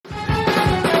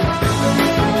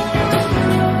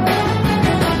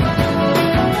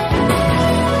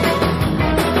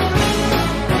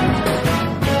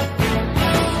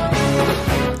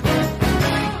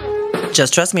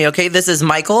Just trust me, okay? This is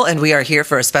Michael, and we are here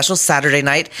for a special Saturday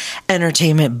night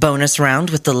entertainment bonus round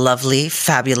with the lovely,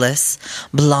 fabulous,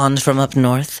 blonde from up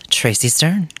north, Tracy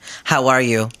Stern. How are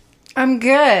you? I'm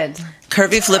good.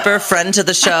 Curvy Flipper, friend to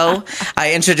the show.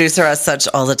 I introduce her as such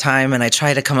all the time, and I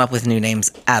try to come up with new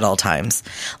names at all times.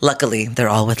 Luckily, they're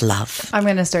all with love. I'm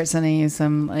going to start sending you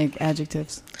some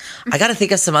adjectives. I got to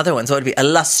think of some other ones. What would be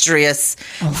illustrious?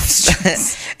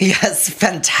 Yes,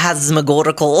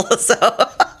 phantasmagorical.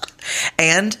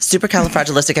 And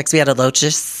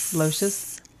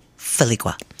supercalifragilisticexpialidocious.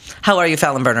 Feliqua. How are you,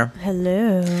 Fallon Burner?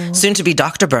 Hello. Soon to be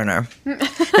Dr. Burner.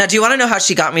 Now, do you want to know how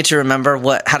she got me to remember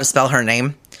how to spell her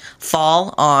name?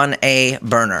 Fall on a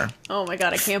burner. Oh my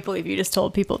God, I can't believe you just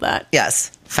told people that. Yes,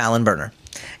 Fallon Burner.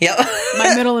 Yep.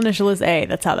 My middle initial is A.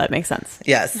 That's how that makes sense.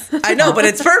 Yes. I know, but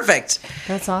it's perfect.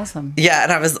 That's awesome. Yeah,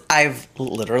 and I've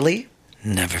literally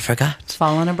never forgot.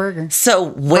 Fall on a burger. So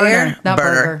where? Burner, not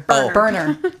burger. Oh,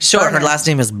 burner. Sure, Burner. her last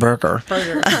name is Burger.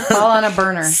 Burger. Fall on a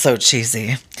burner. So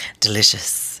cheesy.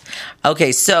 Delicious.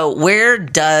 Okay, so where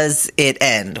does it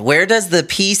end? Where does the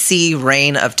PC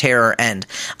reign of terror end?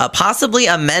 Possibly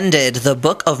amended, The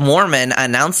Book of Mormon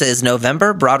announces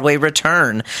November Broadway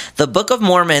return. The Book of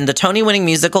Mormon, the Tony-winning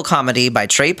musical comedy by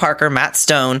Trey Parker, Matt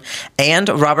Stone, and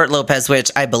Robert Lopez,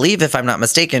 which I believe, if I'm not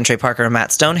mistaken, Trey Parker and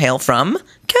Matt Stone hail from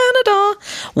Canada,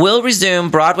 will resume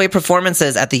Broadway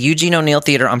performances at the Eugene O'Neill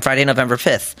Theater on Friday, November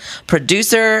 5th.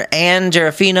 Producer Anne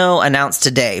Gerafino announced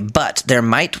today, but there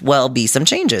might well be some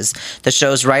changes. The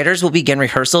show's writers will begin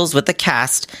rehearsals with the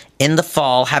cast in the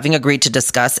fall, having agreed to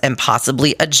discuss and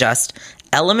possibly adjust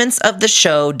elements of the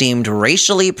show deemed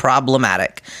racially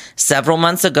problematic. Several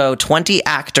months ago, 20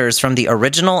 actors from the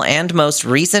original and most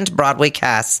recent Broadway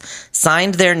casts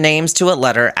signed their names to a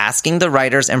letter asking the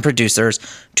writers and producers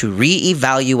to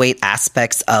reevaluate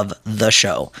aspects of the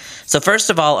show. So first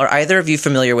of all, are either of you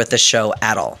familiar with the show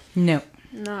at all? No.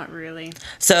 Not really.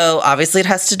 So obviously it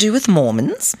has to do with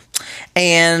Mormons.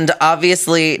 And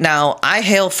obviously, now I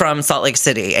hail from Salt Lake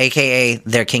City, aka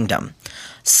their kingdom.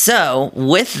 So,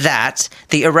 with that,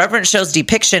 the irreverent show's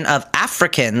depiction of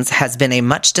Africans has been a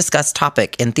much discussed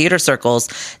topic in theater circles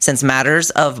since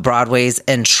matters of Broadway's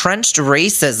entrenched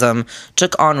racism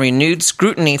took on renewed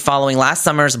scrutiny following last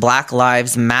summer's Black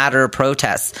Lives Matter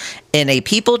protests. In a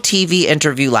People TV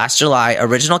interview last July,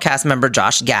 original cast member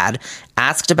Josh Gad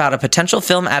asked about a potential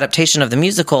film adaptation of the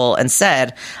musical and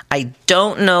said, "I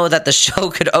don't know that the show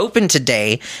could open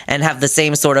today and have the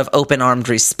same sort of open-armed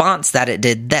response that it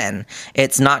did then.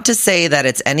 It's not to say that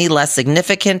it's any less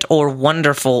significant or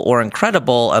wonderful or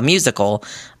incredible a musical.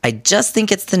 I just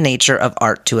think it's the nature of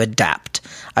art to adapt.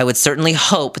 I would certainly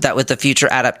hope that with the future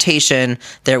adaptation,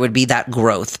 there would be that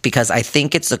growth because I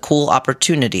think it's a cool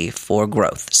opportunity for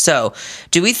growth." So,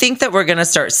 do we think that we're going to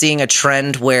start seeing a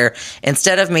trend where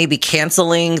instead of maybe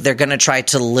canceling, they're going to try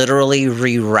to literally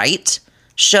rewrite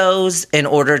shows in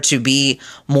order to be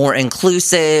more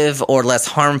inclusive or less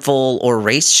harmful or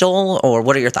racial? Or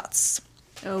what are your thoughts?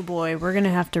 Oh boy, we're going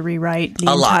to have to rewrite the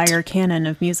A lot. entire canon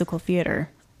of musical theater.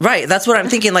 Right, that's what I'm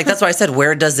thinking. Like, that's why I said,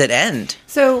 where does it end?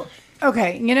 So,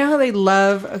 okay, you know how they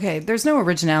love, there's no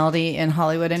originality in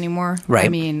Hollywood anymore. Right. I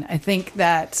mean, I think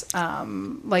that,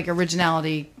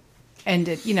 originality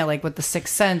ended, like with The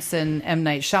Sixth Sense and M.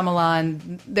 Night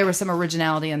Shyamalan, there was some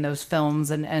originality in those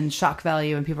films and shock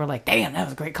value, and people were like, damn, that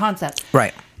was a great concept.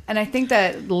 Right. And I think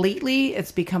that lately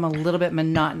it's become a little bit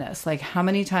monotonous. Like, how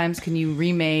many times can you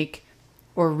remake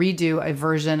or redo a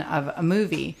version of a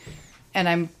movie? And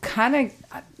I'm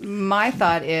my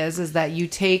thought is that you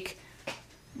take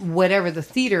whatever the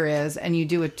theater is and you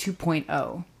do a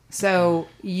 2.0. So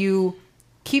you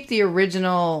keep the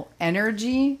original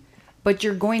energy, but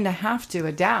you're going to have to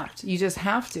adapt. You just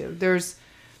have to. There's,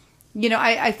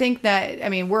 I think that,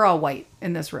 we're all white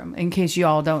in this room, in case you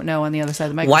all don't know on the other side of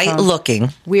the microphone. White looking.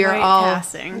 We are White all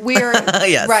passing. We're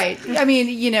Yes. right. But I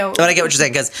get what you're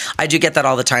saying, because I do get that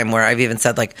all the time where I've even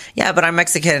said, like, yeah, but I'm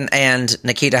Mexican, and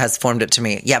Nikita has formed it to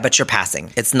me. Yeah, but you're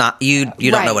passing. It's not, you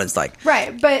don't know what it's like.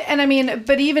 Right. But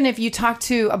even if you talk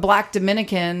to a black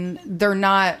Dominican, they're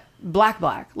not black.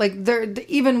 Like, they're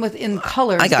even within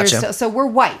colors. I got you. So we're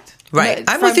white. Right.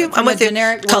 I'm with you.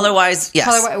 Color-wise,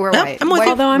 yes. We're No, white. I'm with you.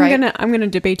 Although Right. I'm gonna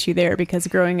debate you there, because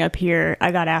growing up here,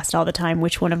 I got asked all the time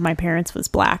which one of my parents was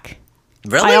black.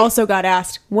 Really? I also got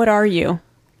asked, "What are you?"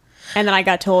 And then I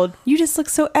got told, "You just look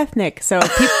so ethnic." So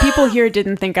people here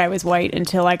didn't think I was white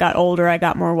until I got older. I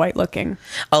got more white looking.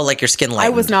 Oh, like your skin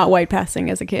lightened. I was not white passing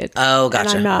as a kid. Oh,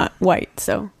 gotcha. And I'm not white,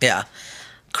 so. Yeah.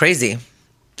 Crazy,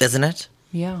 isn't it?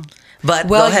 Yeah. But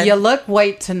Well, go ahead. you look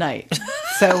white tonight.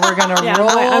 So we're going to Yeah, roll.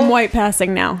 I'm white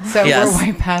passing now. So Yes. we're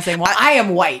white passing. Well, I am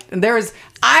white. And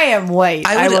I am white.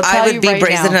 I will tell would you be right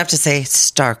brazen now. enough to say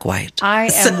stark white. I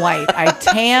am white. I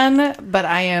tan, but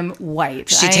I am white.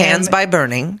 She tans by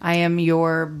burning. I am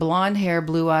your blonde hair,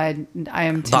 blue eyed. I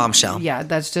am Bombshell. Yeah,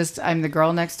 that's just. I'm the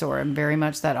girl next door. I'm very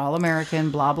much that all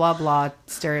American, blah blah blah,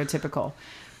 stereotypical.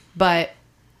 But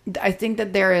I think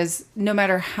that there is, no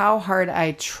matter how hard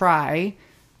I try,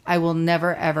 I will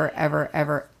never, ever, ever,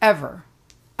 ever, ever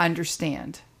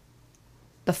understand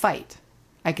the fight.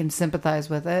 I can sympathize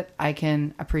with it. I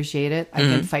can appreciate it. I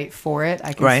can fight for it.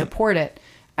 I can support it.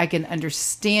 I can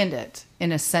understand it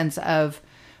in a sense of,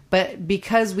 but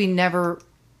because we never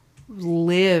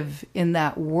live in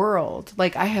that world,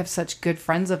 like I have such good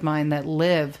friends of mine that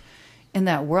live in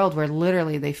that world where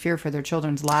literally they fear for their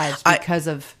children's lives because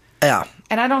of. Yeah.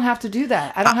 And I don't have to do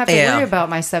that. I don't have to worry about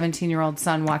my 17-year-old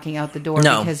son walking out the door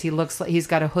because he looks like he's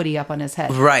got a hoodie up on his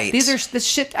head. Right. These are the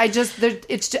shit.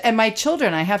 And my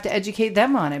children, I have to educate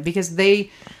them on it because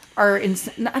they are, I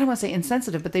don't want to say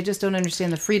insensitive, but they just don't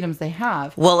understand the freedoms they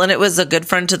have. Well, and it was a good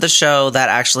friend to the show that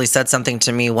actually said something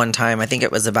to me one time. I think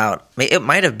it was it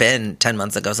might have been 10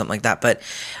 months ago, something like that, but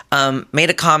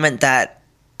made a comment that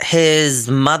his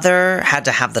mother had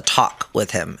to have the talk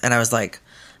with him. And I was like,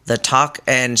 the talk?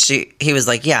 And he was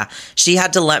like, yeah, she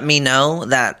had to let me know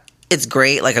that it's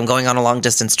great. Like, I'm going on a long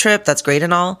distance trip. That's great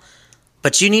and all,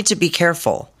 but you need to be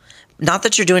careful. Not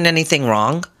that you're doing anything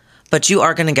wrong, but you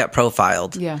are going to get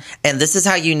profiled. Yeah. And this is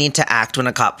how you need to act when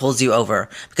a cop pulls you over,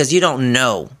 because you don't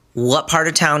know what part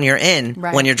of town you're in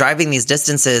when you're driving these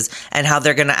distances and how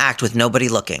they're going to act with nobody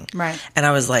looking. Right. And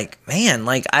I was like, man,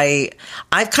 like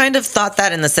I've kind of thought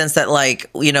that in the sense that, like,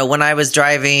 you know, when I was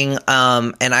driving,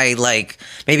 and I like,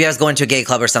 maybe I was going to a gay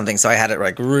club or something. So I had it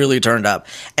like really turned up.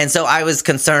 And so I was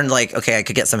concerned, like, okay, I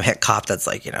could get some hit cop that's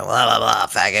like, you know, blah, blah, blah,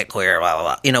 faggot, queer, blah, blah,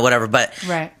 blah, you know, whatever. But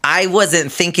I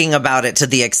wasn't thinking about it to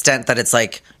the extent that it's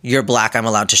like, you're black, I'm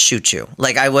allowed to shoot you.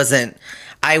 Like, I wasn't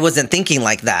thinking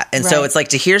like that. And so it's like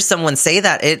to hear someone say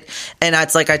that, and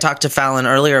it's like I talked to Fallon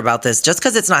earlier about this, just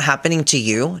because it's not happening to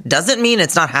you doesn't mean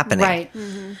it's not happening. Right.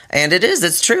 Mm-hmm. And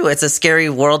it's true. It's a scary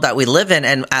world that we live in.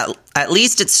 And at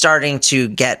least it's starting to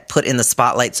get put in the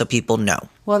spotlight so people know.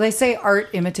 Well, they say art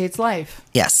imitates life.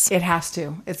 Yes. It has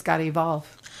to. It's got to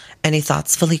evolve. Any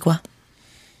thoughts, Feliqua?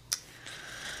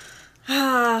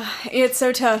 It's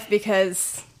so tough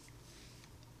because,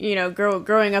 you know,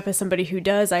 growing up as somebody who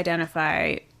does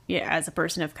identify as a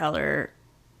person of color,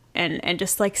 and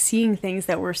just like seeing things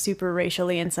that were super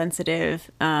racially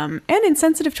insensitive, and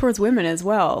insensitive towards women as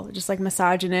well, just like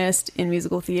misogynist in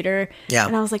musical theater. Yeah.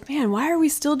 And I was like, man, why are we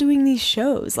still doing these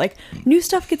shows? Like, new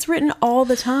stuff gets written all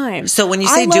the time. So when you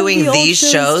I say love doing the old these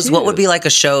shows, what too. would be like a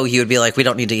show you would be like, we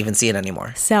don't need to even see it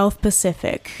anymore? South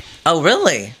Pacific. Oh,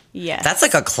 really? Yes. That's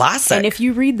like a classic. And if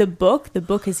you read the book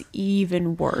is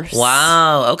even worse.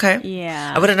 Wow. Okay.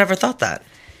 Yeah. I would have never thought that.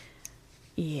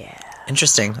 Yeah.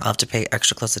 Interesting. I'll have to pay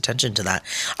extra close attention to that.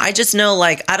 I just know,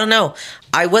 like, I don't know.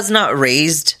 I was not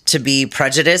raised to be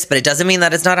prejudiced, but it doesn't mean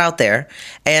that it's not out there.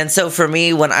 And so for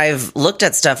me, when I've looked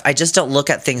at stuff, I just don't look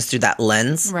at things through that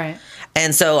lens. Right.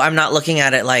 And so I'm not looking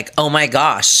at it like, oh my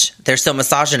gosh, they're so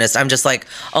misogynist. I'm just like,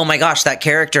 oh my gosh, that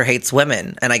character hates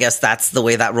women. And I guess that's the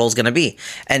way that role's going to be.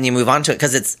 And you move on to it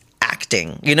because it's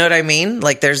acting. You know what I mean?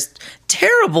 Like, there's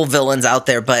terrible villains out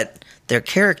there, but they're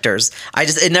characters.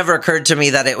 It never occurred to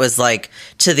me that it was like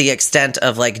to the extent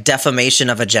of like defamation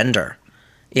of a gender,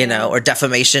 you know, or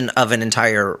defamation of an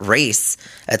entire race,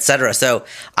 etc. So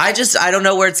I don't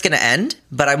know where it's going to end,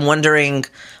 but I'm wondering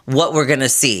what we're going to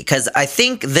see, because I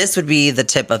think this would be the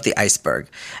tip of the iceberg.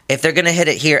 If they're going to hit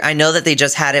it here, I know that they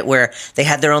just had it where they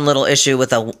had their own little issue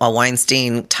with a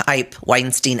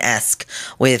Weinstein-esque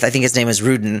with, I think his name is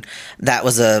Rudin. That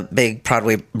was a big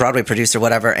Broadway producer,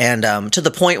 whatever. And to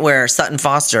the point where Sutton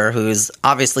Foster, who's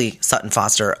obviously Sutton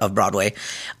Foster of Broadway,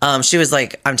 she was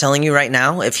like, I'm telling you right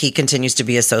now, if he continues to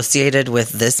be associated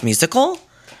with this musical,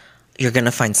 you're going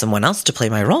to find someone else to play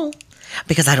my role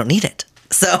because I don't need it.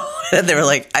 So they were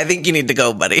like, I think you need to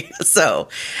go, buddy. So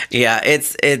yeah,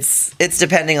 it's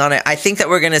depending on it. I think that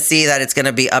we're going to see that it's going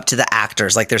to be up to the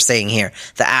actors, like they're saying here.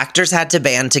 The actors had to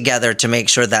band together to make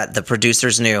sure that the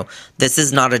producers knew this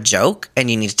is not a joke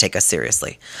and you need to take us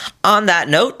seriously. On that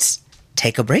note,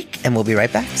 take a break and we'll be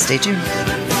right back. Stay tuned.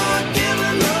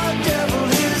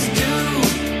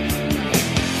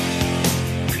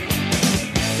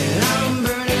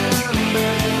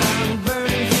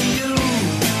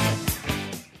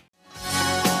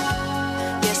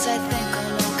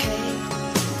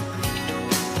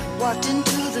 Walked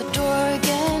into the door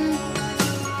again.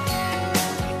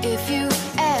 If you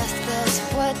ask, that's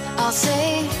what I'll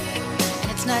say.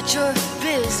 And it's it's not your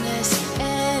business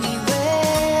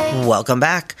anyway. Welcome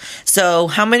back. So,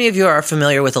 how many of you are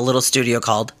familiar with a little studio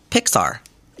called Pixar?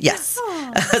 Yes.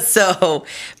 So,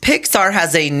 Pixar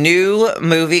has a new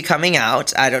movie coming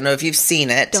out. I don't know if you've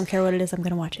seen it. Don't care what it is. I'm going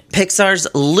to watch it. Pixar's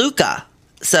Luca.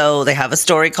 So, they have a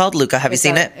story called Luca. Have you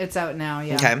seen it? It's out now,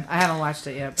 yeah. Okay. I haven't watched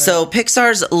it yet. But. So,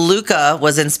 Pixar's Luca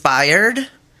was inspired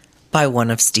by one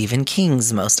of Stephen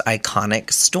King's most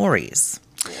iconic stories.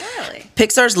 Really?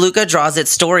 Pixar's Luca draws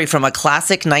its story from a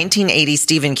classic 1980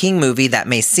 Stephen King movie that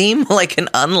may seem like an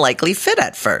unlikely fit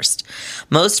at first.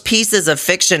 Most pieces of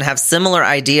fiction have similar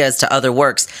ideas to other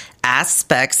works.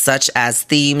 Aspects such as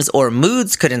themes or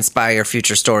moods could inspire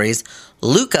future stories.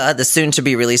 Luca, the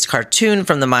soon-to-be-released cartoon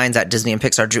from the minds at Disney and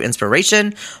Pixar, drew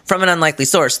inspiration from an unlikely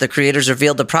source. The creators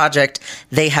revealed the project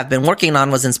they have been working on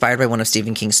was inspired by one of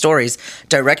Stephen King's stories.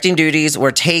 Directing duties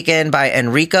were taken by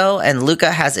Enrico, and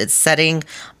Luca has its setting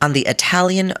on the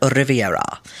Italian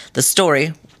Riviera. The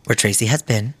story, where Tracy has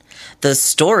been, the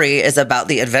story is about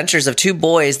the adventures of two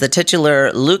boys, the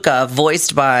titular Luca,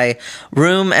 voiced by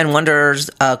Room and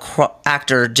Wonders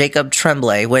actor Jacob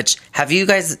Tremblay, which, do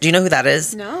you know who that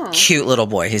is? No. Cute little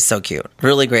boy. He's so cute.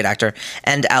 Really great actor.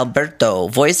 And Alberto,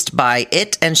 voiced by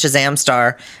It and Shazam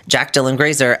star Jack Dylan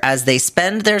Grazer, as they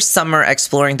spend their summer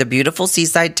exploring the beautiful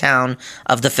seaside town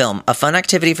of the film. A fun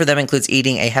activity for them includes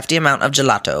eating a hefty amount of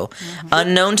gelato. Mm-hmm.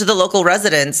 Unknown to the local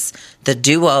residents, the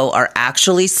duo are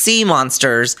actually sea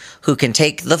monsters who can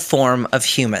take the form of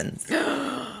humans.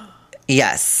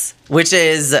 Yes. Which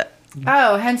is...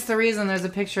 Oh, hence the reason there's a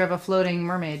picture of a floating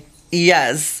mermaid.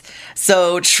 Yes.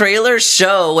 So trailers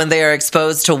show when they are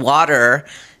exposed to water,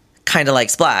 kind of like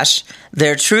Splash,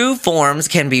 their true forms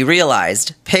can be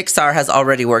realized. Pixar has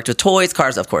already worked with toys,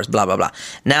 cars, of course, blah, blah, blah.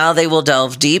 Now they will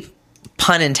delve deep,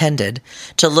 pun intended,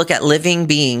 to look at living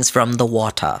beings from the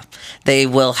water. They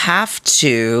will have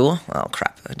to... Oh,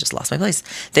 crap. I just lost my place.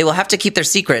 They will have to keep their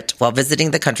secret while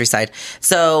visiting the countryside.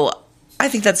 So I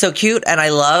think that's so cute, and I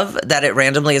love that it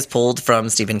randomly is pulled from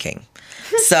Stephen King.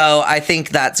 So I think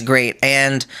that's great.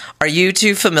 And are you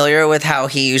two familiar with how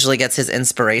he usually gets his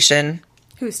inspiration?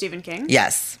 Who, Stephen King?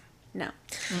 Yes. No.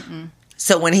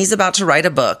 So when he's about to write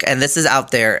a book, and this is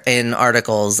out there in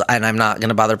articles, and I'm not going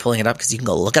to bother pulling it up because you can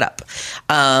go look it up.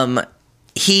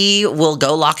 He will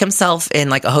go lock himself in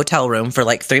like a hotel room for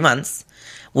like 3 months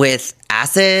with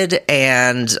acid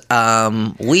and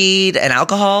weed and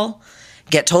alcohol,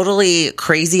 get totally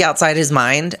crazy outside his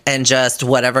mind, and just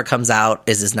whatever comes out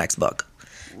is his next book.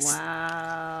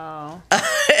 Wow.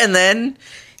 And then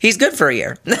he's good for a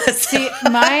year. See,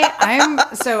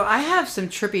 I have some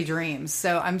trippy dreams.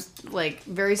 So I'm like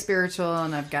very spiritual,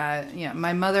 and I've got,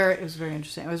 my mother, it was very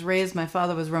interesting. My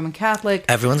father was Roman Catholic.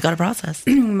 Everyone's got a process.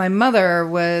 My mother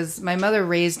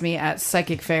raised me at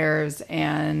psychic fairs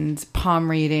and palm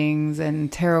readings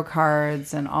and tarot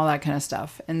cards and all that kind of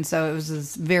stuff. And so it was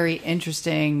this very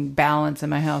interesting balance in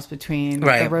my house between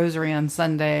the rosary on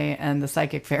Sunday and the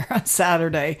psychic fair on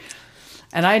Saturday.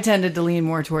 And I tended to lean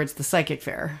more towards the psychic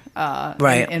fair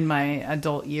in my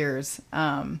adult years.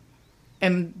 And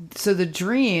so the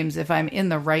dreams, if I'm in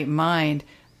the right mind,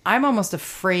 I'm almost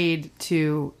afraid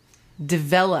to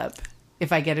develop,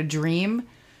 if I get a dream,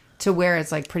 to where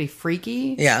it's like pretty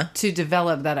freaky, to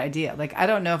develop that idea. Like, I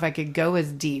don't know if I could go as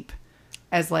deep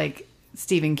as like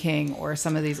Stephen King or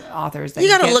some of these authors. That you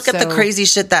got to look at the crazy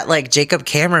shit that like Jacob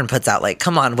Cameron puts out. Like,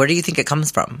 come on, where do you think it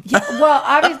comes from? Yeah, well,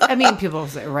 obviously, I mean, people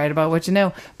say write about what you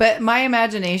know, but my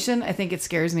imagination, I think it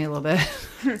scares me a little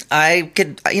bit. I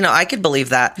could believe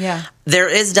that. Yeah. There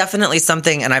is definitely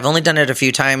something, and I've only done it a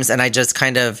few times, and I just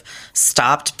kind of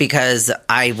stopped because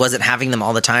I wasn't having them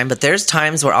all the time. But there's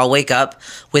times where I'll wake up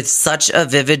with such a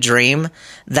vivid dream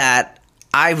that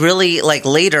I really, like,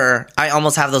 later, I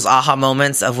almost have those aha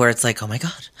moments of where it's like, oh my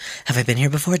God, have I been here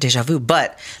before? Deja vu.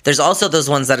 But there's also those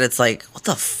ones that it's like, what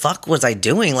the fuck was I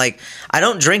doing? Like, I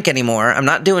don't drink anymore. I'm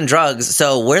not doing drugs.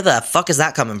 So where the fuck is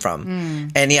that coming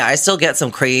from? And yeah, I still get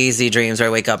some crazy dreams where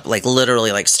I wake up, like,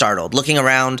 literally, like, startled, looking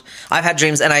around. I've had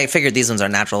dreams, and I figured these ones are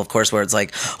natural, of course, where it's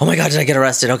like, oh my God, did I get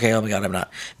arrested? Okay, oh my God, I'm not.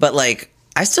 But, like,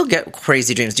 I still get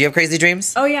crazy dreams. Do you have crazy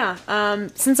dreams? Oh, yeah.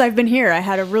 Since I've been here, I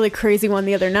had a really crazy one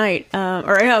the other night.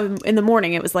 In the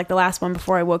morning. It was like the last one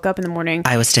before I woke up in the morning.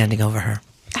 I was standing over her.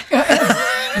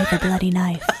 With a bloody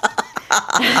knife.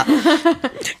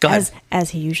 Go ahead. As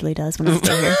he usually does when I'm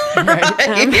still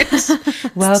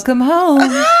here. Welcome home.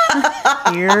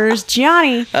 Here's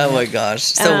Johnny. Oh, my gosh.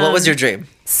 So what was your dream?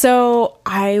 So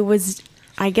I was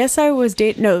I guess I was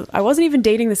I wasn't even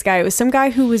dating this guy. It was some guy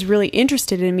who was really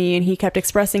interested in me, and he kept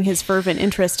expressing his fervent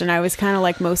interest, and I was kind of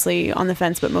like mostly on the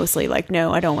fence, but mostly like,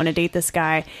 no, I don't want to date this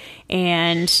guy.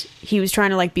 And he was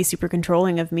trying to like be super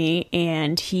controlling of me,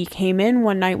 and he came in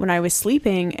one night when I was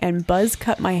sleeping and buzz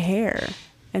cut my hair.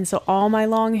 And so all my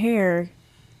long hair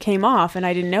came off, and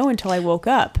I didn't know until I woke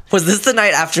up. Was this the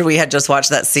night after we had just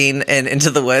watched that scene in Into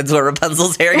the Woods where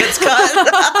Rapunzel's hair gets cut?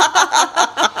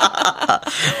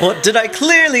 What did I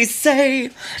clearly say?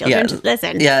 Children,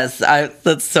 listen. Yes,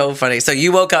 that's so funny. So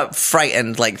you woke up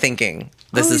frightened, like thinking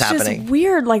this is happening. Just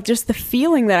weird, like just the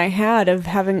feeling that I had of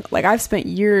having, like, I've spent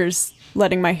years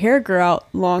letting my hair grow out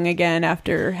long again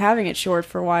after having it short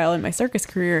for a while in my circus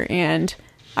career, and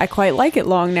I quite like it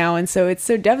long now. And so it's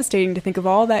so devastating to think of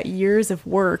all that years of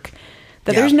work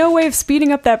that there's no way of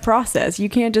speeding up that process. You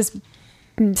can't just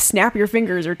snap your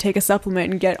fingers or take a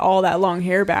supplement and get all that long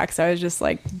hair back. So I was just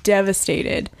like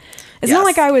devastated. It's not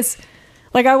like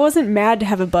I wasn't mad to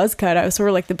have a buzz cut. I was sort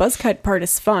of like, the buzz cut part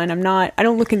is fun. I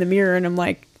don't look in the mirror and I'm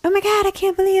like, oh my God, I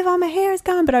can't believe all my hair is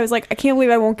gone. But I was like, I can't believe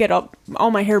I won't get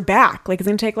all my hair back. Like, it's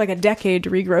going to take like a decade to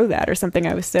regrow that or something.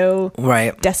 I was so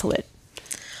desolate.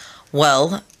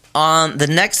 Well, the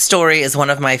next story is one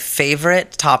of my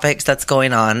favorite topics that's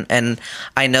going on, and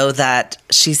I know that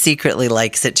she secretly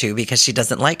likes it too because she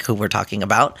doesn't like who we're talking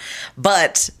about.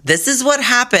 But this is what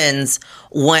happens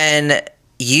when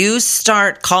you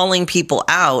start calling people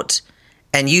out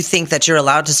and you think that you're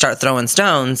allowed to start throwing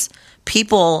stones.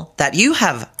 People that you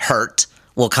have hurt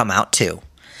will come out too.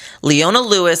 Leona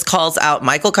Lewis calls out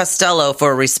Michael Costello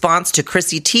for a response to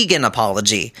Chrissy Teigen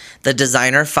apology. The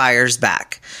designer fires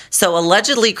back. So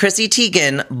allegedly, Chrissy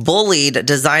Teigen bullied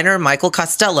designer Michael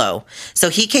Costello.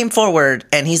 So he came forward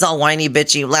and he's all whiny,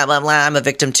 bitchy, blah, blah, blah, I'm a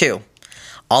victim too.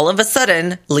 All of a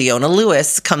sudden, Leona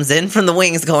Lewis comes in from the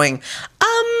wings going,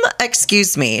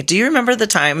 excuse me, do you remember the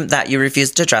time that you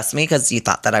refused to dress me because you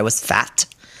thought that I was fat?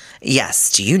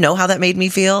 Yes. Do you know how that made me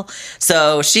feel?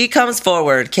 So she comes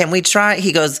forward.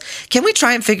 He goes, can we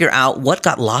try and figure out what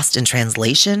got lost in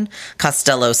translation?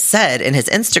 Costello said in his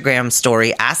Instagram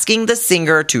story, asking the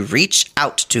singer to reach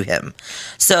out to him.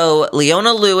 So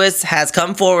Leona Lewis has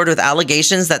come forward with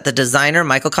allegations that the designer,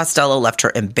 Michael Costello, left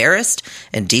her embarrassed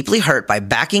and deeply hurt by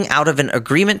backing out of an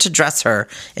agreement to dress her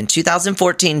in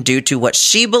 2014 due to what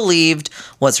she believed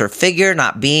was her figure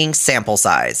not being sample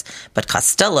size. But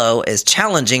Costello is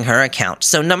challenging her account.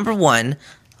 So number one,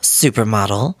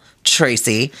 supermodel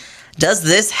Tracy, does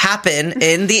this happen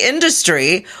in the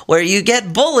industry where you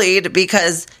get bullied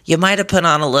because you might have put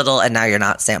on a little and now you're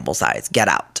not sample size? Get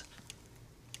out.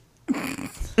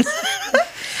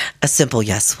 A simple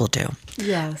yes will do.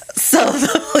 Yes. So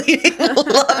the Bleeding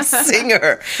Love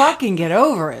singer. Fucking get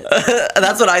over it.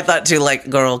 That's what I thought too. Like,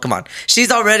 girl, come on.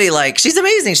 She's already like, she's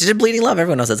amazing. She did Bleeding Love.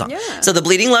 Everyone knows that song. Yeah. So the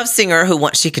Bleeding Love singer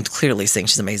she can clearly sing.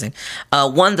 She's amazing.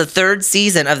 Won the third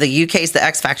season of the UK's The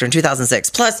X Factor in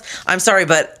 2006. Plus, I'm sorry,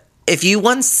 but if you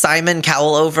won Simon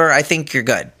Cowell over, I think you're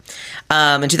good.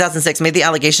 In 2006, made the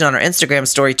allegation on her Instagram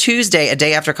story Tuesday, a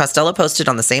day after Costello posted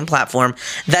on the same platform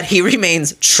that he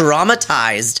remains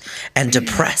traumatized and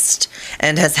depressed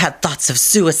and has had thoughts of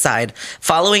suicide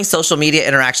following social media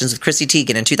interactions with Chrissy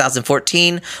Teigen in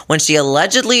 2014 when she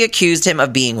allegedly accused him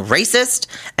of being racist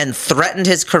and threatened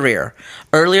his career.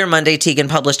 Earlier Monday, Teigen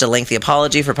published a lengthy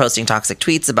apology for posting toxic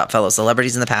tweets about fellow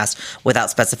celebrities in the past without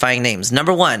specifying names.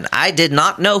 Number one, I did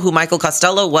not know who Michael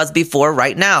Costello was before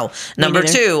right now. Number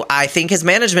two, I think his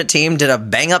management team did a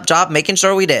bang-up job making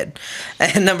sure we did.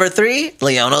 And number three,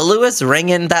 Leona Lewis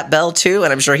ringing that bell too,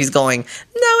 and I'm sure he's going,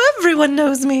 now everyone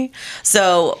knows me.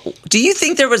 So do you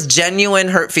think there was genuine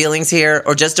hurt feelings here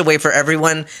or just a way for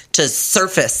everyone to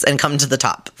surface and come to the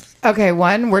top? Okay,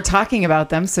 one, we're talking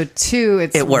about them. So two,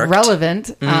 it's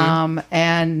relevant.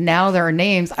 And now there are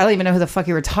names. I don't even know who the fuck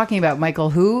you were talking about,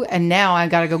 Michael who. And now I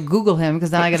got to go Google him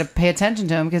because now I got to pay attention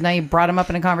to him because now you brought him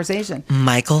up in a conversation.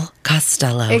 Michael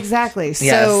Costello. Exactly.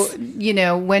 Yes.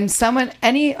 So, when someone,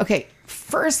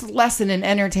 first lesson in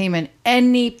entertainment,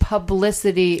 any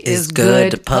publicity is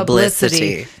good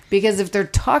publicity. Because if they're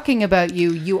talking about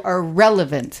you, you are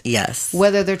relevant. Yes.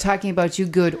 Whether they're talking about you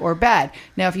good or bad.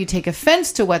 Now, if you take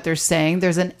offense to what they're saying,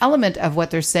 there's an element of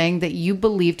what they're saying that you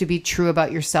believe to be true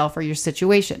about yourself or your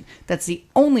situation. That's the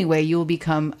only way you will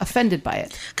become offended by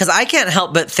it. Because I can't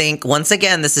help but think, once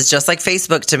again, this is just like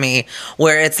Facebook to me,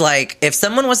 where it's like, if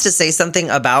someone was to say something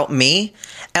about me,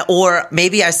 or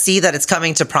maybe I see that it's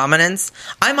coming to prominence,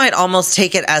 I might almost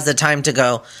take it as a time to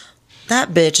go,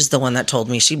 that bitch is the one that told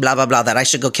me she blah, blah, blah, that I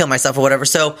should go kill myself or whatever.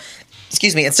 So,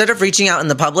 instead of reaching out in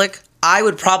the public, I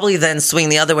would probably then swing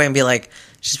the other way and be like,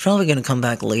 she's probably going to come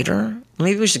back later.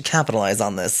 Maybe we should capitalize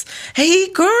on this. Hey,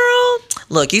 girl,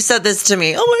 Look, you said this to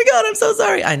me. Oh my God, I'm so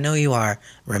sorry. I know you are.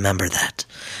 Remember that.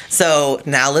 So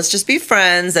now let's just be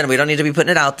friends and we don't need to be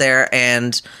putting it out there.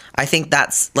 And I think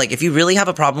that's like, if you really have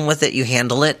a problem with it, you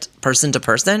handle it person to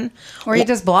person. Or you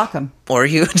just block them. Or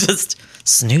you just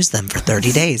snooze them for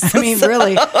 30 days. I mean,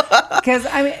 really. Because,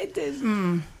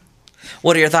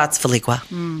 What are your thoughts,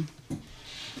 Feliqua?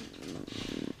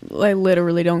 I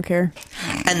literally don't care.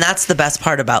 And that's the best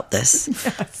part about this.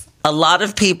 Yes. A lot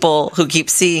of people who keep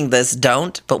seeing this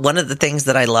don't, but one of the things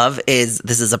that I love is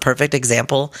this is a perfect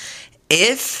example.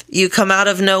 If you come out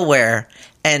of nowhere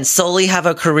and solely have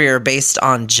a career based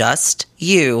on just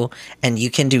you and you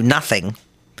can do nothing,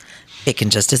 it can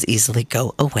just as easily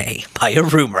go away by a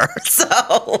rumor.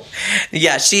 So,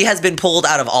 yeah, she has been pulled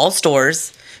out of all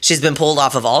stores. She's been pulled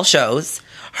off of all shows.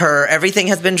 Her everything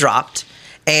has been dropped.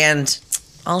 And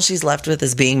all she's left with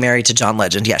is being married to John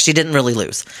Legend. Yeah, she didn't really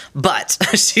lose, but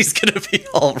she's going to be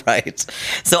all right.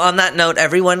 So on that note,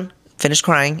 everyone finish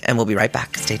crying and we'll be right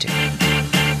back. Stay tuned.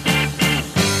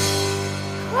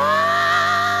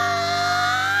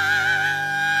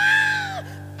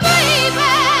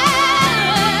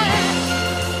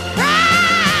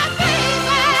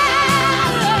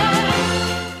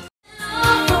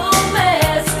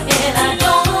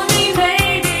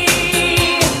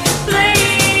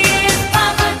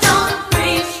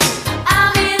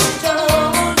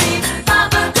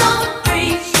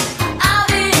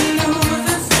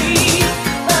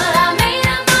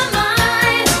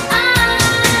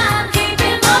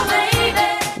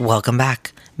 Welcome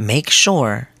back. Make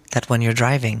sure that when you're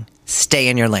driving, stay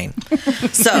in your lane.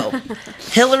 So,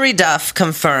 Hilary Duff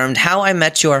confirmed How I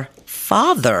Met Your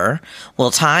Father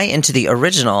will tie into the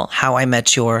original How I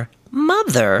Met Your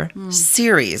Mother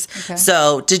series. Okay.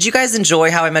 So, did you guys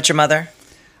enjoy How I Met Your Mother?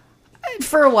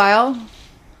 For a while.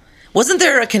 Wasn't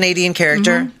there a Canadian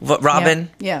character, Robin?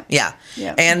 Yeah.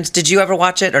 And did you ever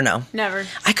watch it or no? Never.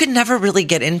 I could never really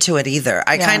get into it either.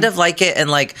 I kind of like it, and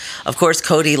like, of course,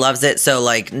 Cody loves it. So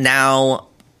like now,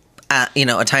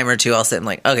 a time or two, I'll sit and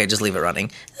like, okay, just leave it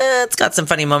running. It's got some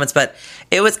funny moments, but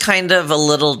it was kind of a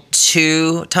little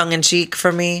too tongue in cheek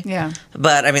for me. Yeah.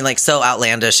 But I mean, like, so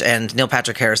outlandish, and Neil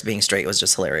Patrick Harris being straight was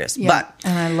just hilarious. Yeah. But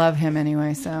And I love him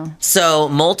anyway, so. So,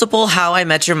 multiple How I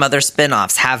Met Your Mother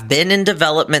spinoffs have been in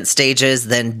development stages,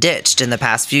 then ditched in the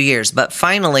past few years. But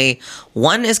finally,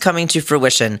 one is coming to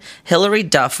fruition. Hilary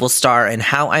Duff will star in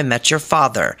How I Met Your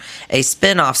Father, a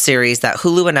spinoff series that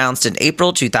Hulu announced in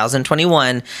April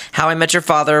 2021. How I Met Your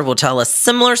Father will tell a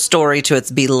similar story to its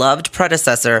beloved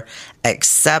predecessor,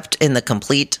 except in the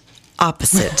complete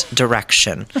opposite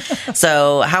direction.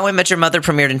 So, How I Met Your Mother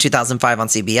premiered in 2005 on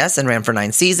CBS and ran for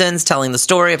 9 seasons, telling the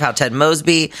story of how Ted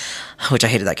Mosby, which I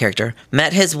hated that character,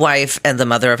 met his wife and the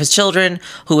mother of his children,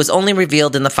 who was only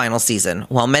revealed in the final season.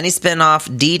 While many spin-off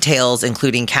details,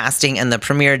 including casting and the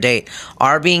premiere date,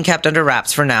 are being kept under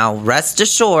wraps for now, rest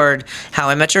assured, How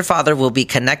I Met Your Father will be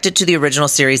connected to the original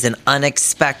series in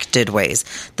unexpected ways.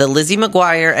 The Lizzie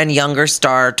McGuire and younger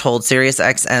star told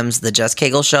SiriusXM's The Jess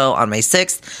Cagle Show on May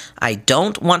 6th, I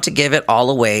don't want to give it all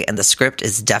away, and the script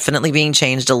is definitely being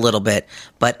changed a little bit,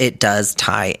 but it does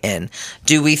tie in.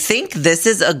 Do we think this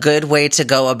is a good way to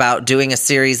go about doing a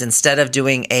series instead of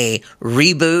doing a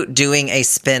reboot, doing a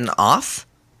spin-off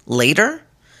later?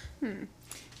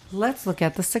 Let's look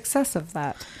at the success of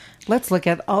that. Let's look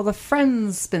at all the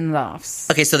Friends spin-offs.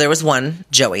 Okay, so there was one,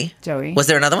 Joey. Joey. Was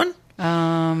there another one?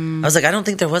 I was like, I don't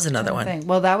think there was another one.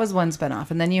 Well, that was one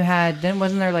spin-off. And then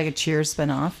wasn't there like a Cheers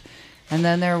spin-off? And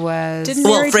then there was... Didn't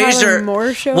Mary Tyler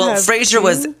Moore show have Frasier two?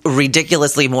 was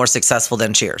ridiculously more successful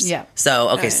than Cheers. Yeah.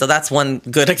 So, okay, so that's one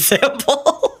good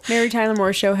example. Mary Tyler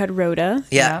Moore show had Rhoda.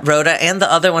 Yeah, Rhoda, and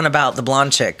the other one about the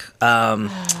blonde chick.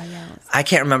 I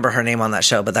can't remember her name on that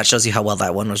show, but that shows you how well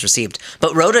that one was received.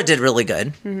 But Rhoda did really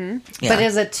good. Mm-hmm. Yeah. But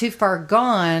is it too far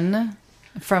gone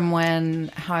from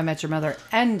when How I Met Your Mother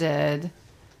ended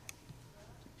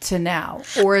to now?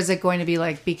 Or is it going to be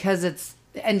like, because it's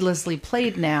endlessly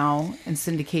played now in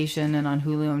syndication and on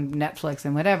Hulu and Netflix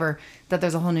and whatever, that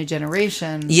there's a whole new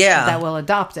generation that will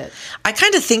adopt it? I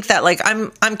kind of think that, like,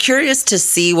 I'm curious to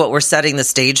see what we're setting the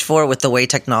stage for with the way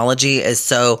technology is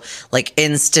so, like,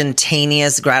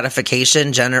 instantaneous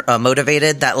gratification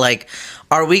motivated, that, like,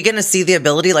 are we going to see the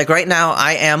ability? Like, right now,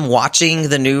 I am watching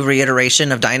the new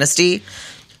reiteration of Dynasty.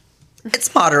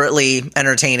 It's moderately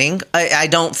entertaining. I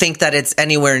don't think that it's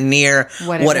anywhere near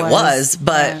what it was,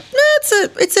 but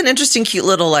it's an interesting, cute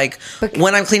little, like,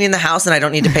 when I'm cleaning the house and I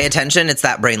don't need to pay attention, it's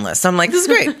that brainless. I'm like, this is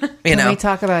great. Can we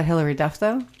talk about Hilary Duff,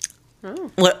 though?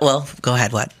 Oh. Well, go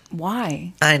ahead. What?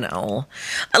 Why? I know.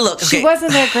 Look, okay. She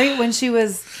wasn't that great when she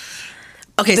was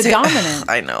Okay, the so dominant.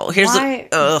 I know. Here's Why-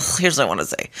 here's what I want to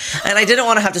say, and I didn't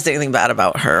want to have to say anything bad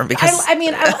about her because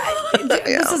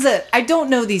This is it. I don't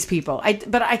know these people,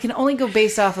 but I can only go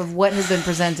based off of what has been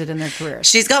presented in their careers.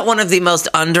 she's got one of the most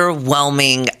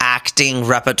underwhelming acting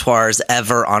repertoires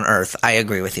ever on earth. I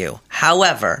agree with you.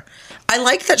 However, I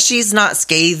like that she's not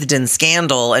scathed in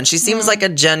scandal, and she seems like a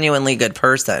genuinely good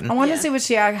person. I want to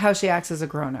see how she acts as a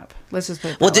grown up. Let's just put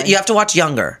it that Well, way. you have to watch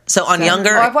Younger. So on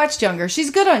Younger, Oh, I've watched Younger. She's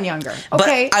good on Younger. but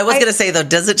Okay, I was going to say though,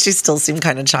 doesn't she still seem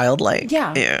kind of childlike?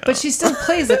 Yeah, but she still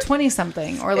plays a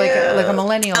 20-something or like a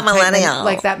millennial. A millennial.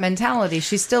 like that mentality.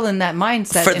 She's still in that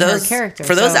mindset For in those her character.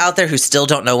 for those So out there who still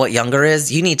don't know what Younger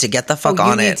is, you need to get the fuck Oh,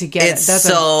 you on need it. to get it. It's That's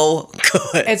so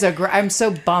good. it's I'm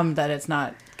so bummed that it's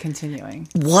not continuing.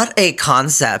 What a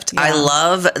concept. I Yeah.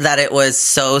 love that it was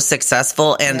so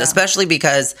successful, and Yeah. especially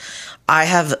because I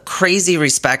have crazy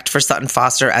respect for Sutton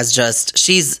Foster as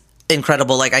she's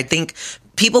incredible. Like, I think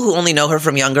people who only know her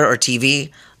from Younger or TV,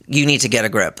 you need to get a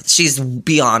grip. She's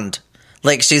beyond.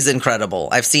 Like, she's incredible.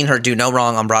 I've seen her do no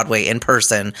wrong on Broadway in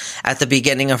person at the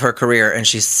beginning of her career, and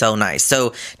she's so nice.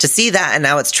 So to see that, and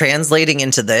now it's translating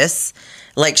into this,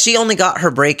 like, she only got her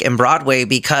break in Broadway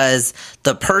because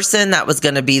the person that was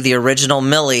going to be the original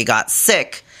Millie got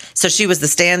sick. So she was the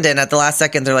stand-in at the last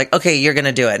second. They're like, okay, you're going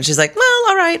to do it. And she's like, well,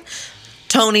 all right.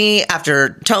 Tony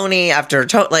after Tony after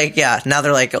like, yeah. Now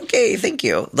they're like, okay, thank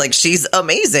you. Like, she's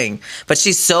amazing, but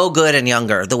she's so good and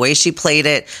Younger. The way she played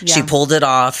it, she Yeah. pulled it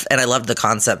off, and I loved the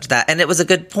concept and it was a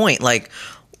good point. Like,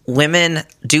 women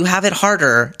do have it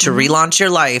harder to relaunch your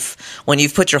life when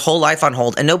you've put your whole life on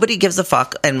hold and nobody gives a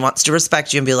fuck and wants to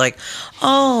respect you and be like,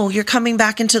 oh, you're coming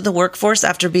back into the workforce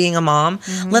after being a mom.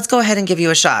 Let's go ahead and give you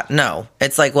a shot. No,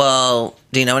 it's like, well,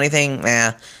 do you know anything?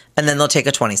 And then they'll take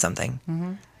a 20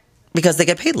 something. Because they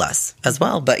get paid less as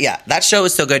well. But yeah, that show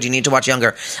is so good. You need to watch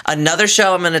Younger. Another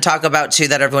show I'm going to talk about too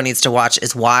that everyone needs to watch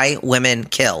is Why Women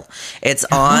Kill. It's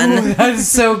on That's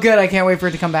so good. I can't wait for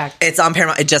it to come back. it's on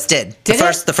Paramount. It just did. Did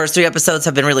it? The first 3 episodes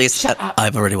have been released. Shut up.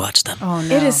 I've already watched them. Oh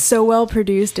no. It is so well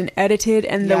produced and edited,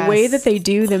 and the way Yes. that they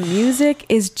do the music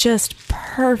is just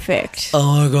perfect.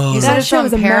 Oh my god. Is that that show from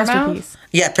is a Paramount? masterpiece.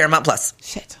 Yeah, Paramount Plus.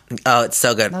 Shit. Oh, it's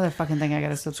so good. Another fucking thing I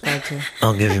gotta subscribe to.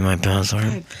 I'll give you my password.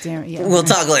 God damn it. Yeah. We'll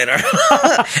talk later.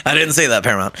 I didn't say that,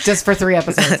 Paramount. Just for 3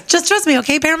 episodes. Just trust me,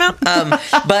 okay, Paramount?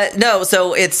 But no,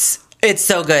 so it's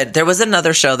so good. There was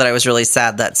another show that I was really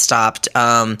sad that stopped.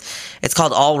 It's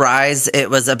called All Rise. It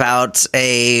was about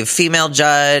a female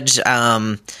judge.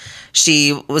 I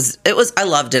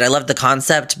loved it. I loved the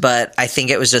concept, but I think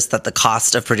it was just that the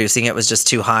cost of producing it was just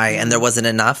too high and there wasn't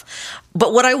enough.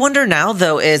 But what I wonder now,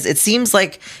 though, is it seems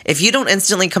like if you don't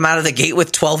instantly come out of the gate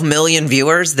with 12 million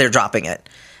viewers, they're dropping it.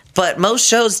 But most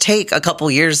shows take a couple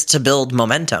years to build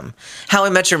momentum. How I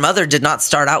Met Your Mother did not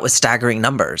start out with staggering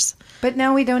numbers. But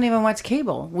now we don't even watch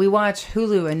cable. We watch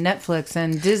Hulu and Netflix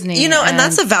and Disney. You know, and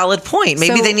that's a valid point.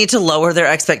 Maybe So- they need to lower their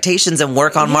expectations and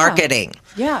work on Yeah. marketing.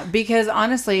 Yeah, because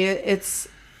honestly, it's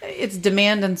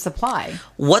demand and supply.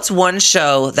 What's one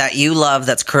show that you love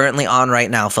that's currently on right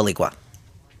now, Feliqua?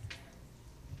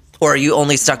 Or are you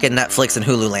only stuck in Netflix and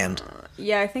Hulu land?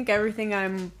 Yeah, I think everything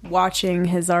I'm watching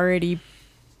has already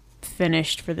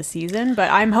finished for the season,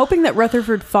 but I'm hoping that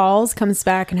Rutherford Falls comes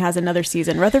back and has another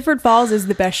season. Rutherford Falls is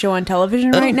the best show on television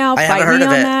right now. I haven't Fight heard me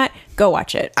of on it. that. Go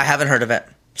watch it. I haven't heard of it.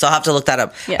 So I'll have to look that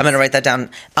up. Yes. I'm going to write that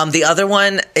down. The other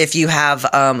one, if you have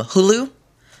Hulu,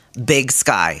 Big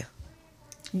Sky.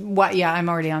 What? Yeah, I'm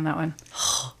already on that one.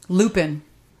 Lupin.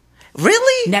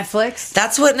 Really? Netflix.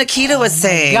 That's what Nikita was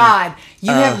saying. God,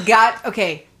 you have got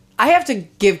okay. I have to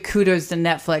give kudos to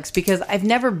Netflix because I've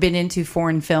never been into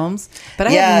foreign films, but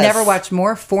I Yes. have never watched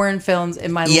more foreign films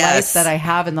in my Yes. life that I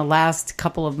have in the last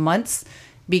couple of months.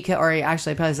 Or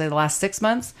actually, I'd probably say the last 6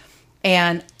 months.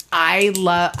 And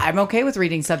I'm okay with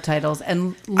reading subtitles.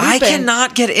 And Lupin, I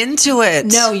cannot get into it.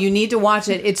 No, you need to watch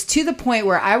it. It's to the point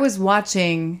where I was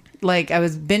watching, I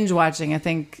was binge watching, I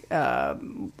think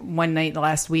one night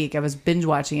last week, I was binge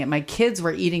watching it. My kids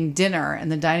were eating dinner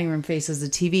and the dining room faces the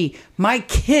TV. My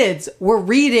kids were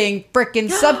reading frickin'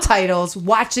 subtitles,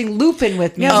 watching Lupin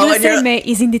with me. Oh, and you're- mais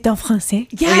ils étaient en français.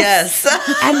 Yes.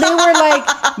 And they were like,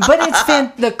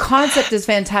 but the concept is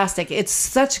fantastic. It's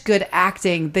such good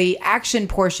acting. The action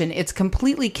portion, it's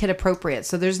completely kid appropriate.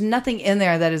 So there's nothing in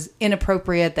there that is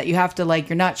inappropriate that you have to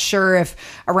you're not sure if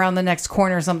around the next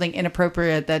corner something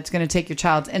inappropriate that's going to take your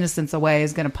child's innocence away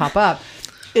is going to pop up.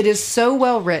 It is so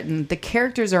well written. The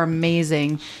characters are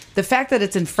amazing. The fact that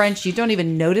it's in French, you don't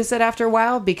even notice it after a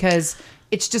while because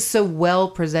it's just so well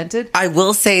presented. I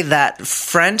will say that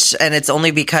French, and it's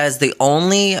only because the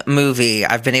only movie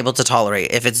I've been able to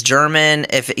tolerate, if it's German,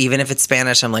 even if it's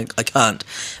Spanish, I'm like, I can't.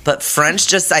 But French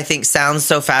just, I think, sounds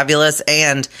so fabulous.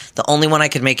 And the only one I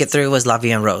could make it through was La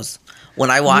Vie en Rose. When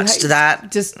I watched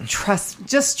that, Just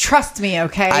trust me,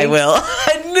 okay? I will.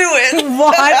 I knew it.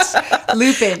 Watch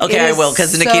Lupin. Okay, It I is will,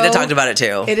 because Nikita talked about it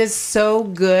too. It is so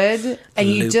good, and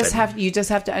you just Lupin.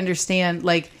 have to understand.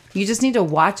 Like, you just need to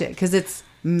watch it because it's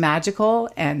magical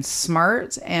and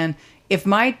smart. And if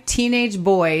my teenage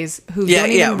boys who don't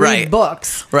even read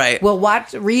books, will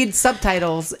read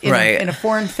subtitles in a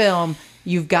foreign film,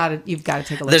 you've got to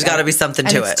take a look. There's at got to it. be something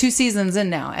And to it's it. 2 seasons in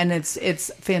now, and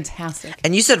it's fantastic.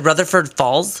 And you said Rutherford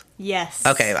Falls? Yes.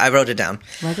 Okay, I wrote it down.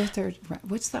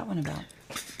 What's that one about?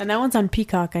 And that one's on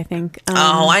Peacock, I think.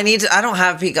 I don't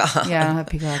have Peacock. Yeah, I don't have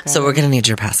Peacock. So we're going to need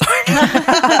your password.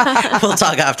 We'll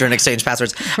talk after and exchange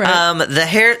passwords. Right.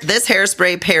 This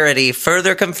Hairspray parody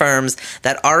further confirms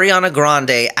that Ariana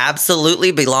Grande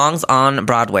absolutely belongs on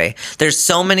Broadway. There's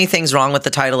so many things wrong with the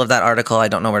title of that article, I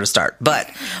don't know where to start. But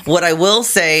what I will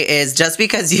say is just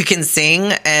because you can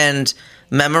sing and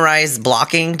memorize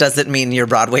blocking doesn't mean you're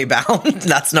Broadway bound.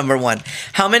 That's number one.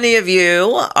 How many of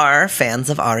you are fans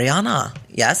of Ariana?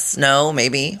 Yes? No?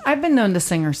 Maybe? I've been known to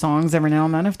sing her songs every now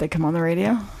and then if they come on the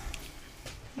radio.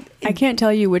 I can't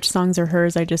tell you which songs are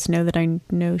hers. I just know that I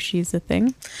know she's a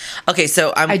thing. Okay,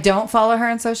 so I don't follow her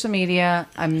on social media.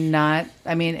 I'm not.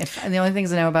 I mean, the only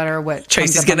things I know about her are what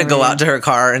Tracy's going to go out to her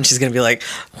car and she's going to be like,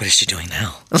 what is she doing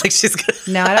now? Like she's going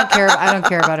to... No, I don't care. I don't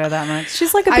care about her that much.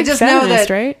 She's like a I big just feminist, know that-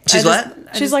 right? She's what?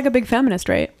 She's like a big feminist,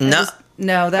 right? No.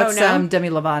 No, that's Oh, no? Demi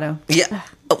Lovato. Yeah.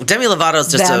 Oh, Demi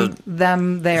Lovato's just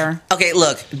them there. Okay,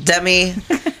 look, Demi,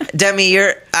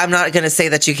 I'm not going to say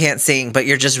that you can't sing, but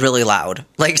you're just really loud.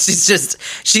 Like,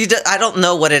 I don't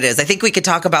know what it is. I think we could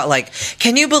talk about, like,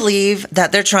 can you believe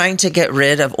that they're trying to get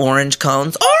rid of orange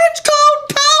cones? Orange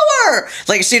cone power!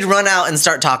 Like, she'd run out and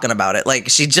start talking about it. Like,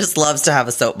 she just loves to have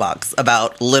a soapbox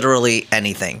about literally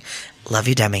anything. Love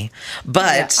you, Demi.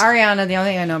 But Ariana, the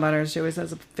only thing I know about her is she always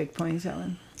has a fake ponytail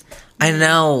in. I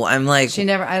know. I'm like, She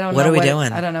never. I don't know what are we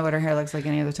doing? I don't know what her hair looks like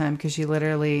any other time because she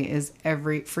literally is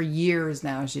for years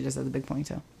now. She just has a big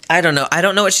ponytail. I don't know. I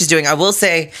don't know what she's doing. I will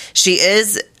say she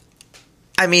is.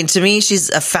 I mean, to me,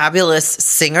 she's a fabulous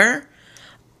singer,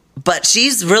 but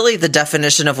she's really the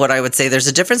definition of what I would say. There's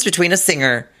a difference between a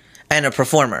singer and a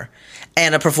performer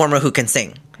who can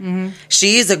sing. Mm-hmm.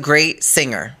 She's a great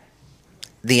singer.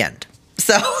 The end.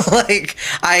 So, like,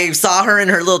 I saw her in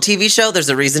her little TV show. There's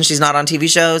a reason she's not on TV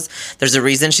shows. There's a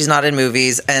reason she's not in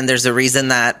movies. And there's a reason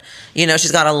that, you know,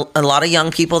 she's got a lot of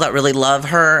young people that really love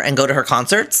her and go to her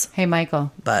concerts. Hey,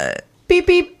 Michael. But, Beep,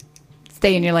 beep.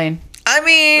 Stay in your lane. I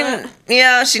mean,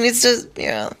 yeah, she needs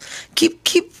to,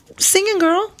 keep singing,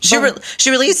 girl. She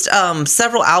released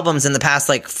several albums in the past,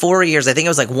 like, 4 years. I think it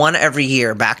was, like, one every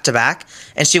year, back to back.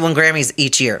 And she won Grammys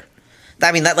each year.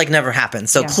 I mean, that like never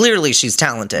happened. So clearly she's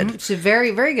talented. She's a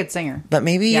very, very good singer. But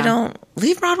maybe you don't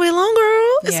leave Broadway alone,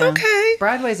 girl. It's okay.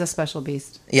 Broadway's a special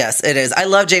beast. Yes, it is. I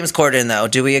love James Corden, though.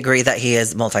 Do we agree that he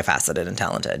is multifaceted and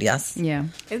talented? Yes? Yeah.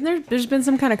 Isn't there's been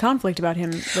some kind of conflict about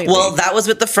him lately? Well, that was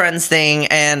with the Friends thing.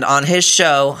 And on his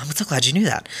show, I'm so glad you knew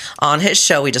that. On his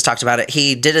show, we just talked about it.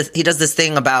 He does this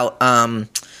thing about...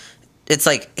 it's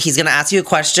like he's going to ask you a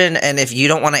question, and if you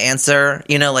don't want to answer,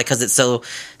 you know, like, because it's so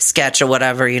sketch or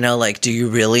whatever, you know, like, do you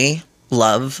really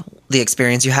love the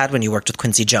experience you had when you worked with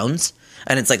Quincy Jones?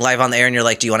 And it's like live on the air, and you're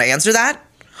like, do you want to answer that?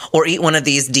 Or eat one of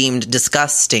these deemed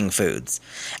disgusting foods?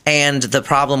 And the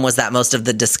problem was that most of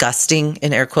the disgusting,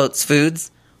 in air quotes,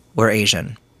 foods were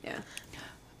Asian.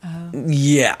 Yeah.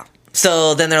 Yeah.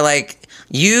 So then they're like,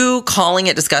 you calling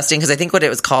it disgusting, because I think what it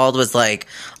was called was like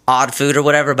odd food or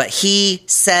whatever, but he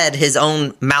said his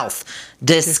own mouth,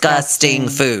 disgusting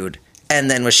food, and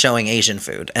then was showing Asian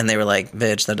food. And they were like,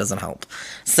 bitch, that doesn't help.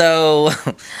 So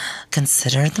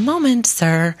consider the moment,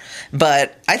 sir.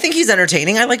 But I think he's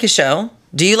entertaining. I like his show.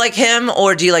 Do you like him,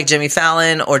 or do you like Jimmy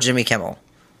Fallon or Jimmy Kimmel?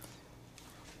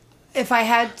 If I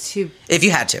had to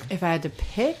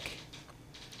pick,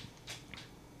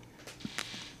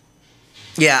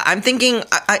 yeah, I'm thinking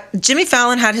Jimmy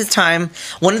Fallon had his time.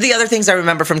 One of the other things I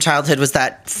remember from childhood was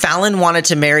that Fallon wanted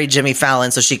to marry Jimmy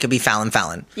Fallon so she could be Fallon.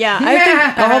 Yeah,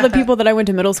 I think all the people that I went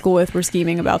to middle school with were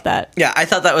scheming about that. Yeah, I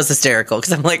thought that was hysterical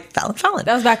because I'm like, Fallon.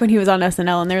 That was back when he was on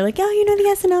SNL, and they were like, oh, you know the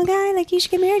SNL guy? Like, you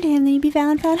should get married to him, then you'd be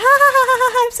Fallon. Ha ha ha ha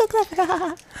ha, I'm so clever. Ha ha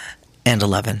ha. And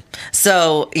 11.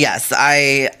 So, yes,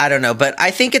 I don't know, but I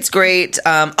think it's great.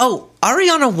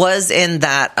 Ariana was in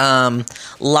that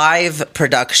live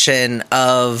production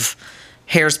of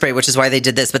Hairspray, which is why they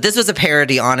did this. But this was a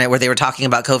parody on it where they were talking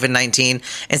about COVID-19.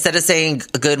 Instead of saying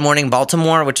Good Morning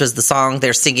Baltimore, which was the song,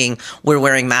 they're singing We're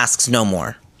Wearing Masks No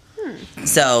More.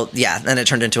 So, yeah, then it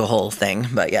turned into a whole thing.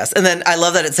 But yes. And then I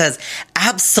love that it says,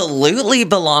 absolutely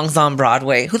belongs on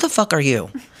Broadway. Who the fuck are you?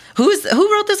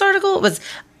 Who wrote this article? It was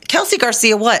Kelsey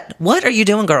Garcia. What? What are you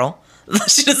doing, girl?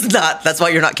 She does not. That's why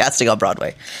you're not casting on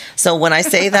Broadway. So when I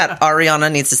say that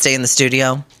Ariana needs to stay in the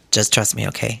studio, just trust me,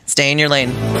 okay? Stay in your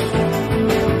lane.